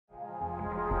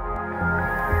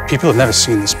People have never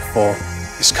seen this before.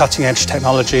 It's cutting-edge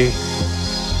technology.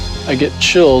 I get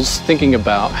chills thinking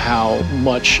about how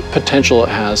much potential it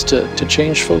has to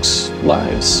change folks'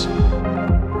 lives.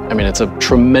 I mean, it's a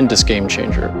tremendous game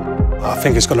changer. I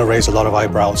think it's going to raise a lot of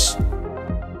eyebrows.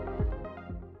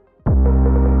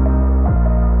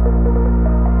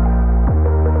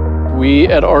 We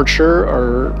at Archer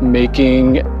are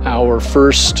making our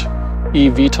first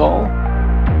eVTOL.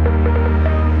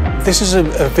 This is a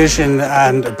vision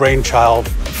and a brainchild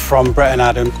from Brett and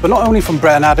Adam, but not only from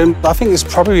Brett and Adam, I think it's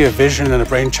probably a vision and a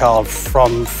brainchild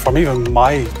from even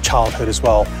my childhood as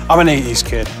well. I'm an 80s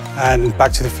kid, and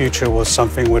Back to the Future was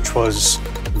something which was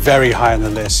very high on the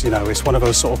list. You know, it's one of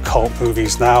those sort of cult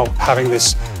movies now, having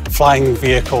this flying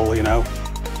vehicle, you know.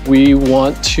 We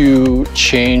want to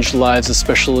change lives,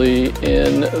 especially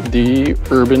in the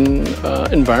urban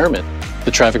environment. The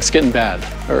traffic's getting bad,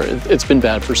 or it's been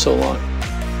bad for so long.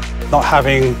 Not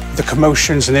having the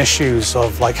commotions and issues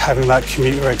of like having that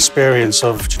commuter experience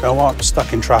of, you know what, I'm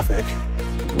stuck in traffic.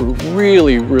 We're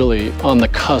really, really on the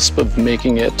cusp of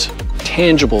making it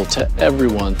tangible to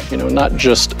everyone, you know, not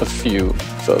just a few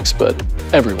folks, but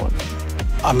everyone.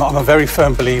 I'm a very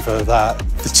firm believer that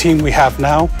the team we have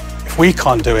now, if we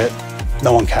can't do it,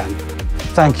 no one can.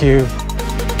 Thank you.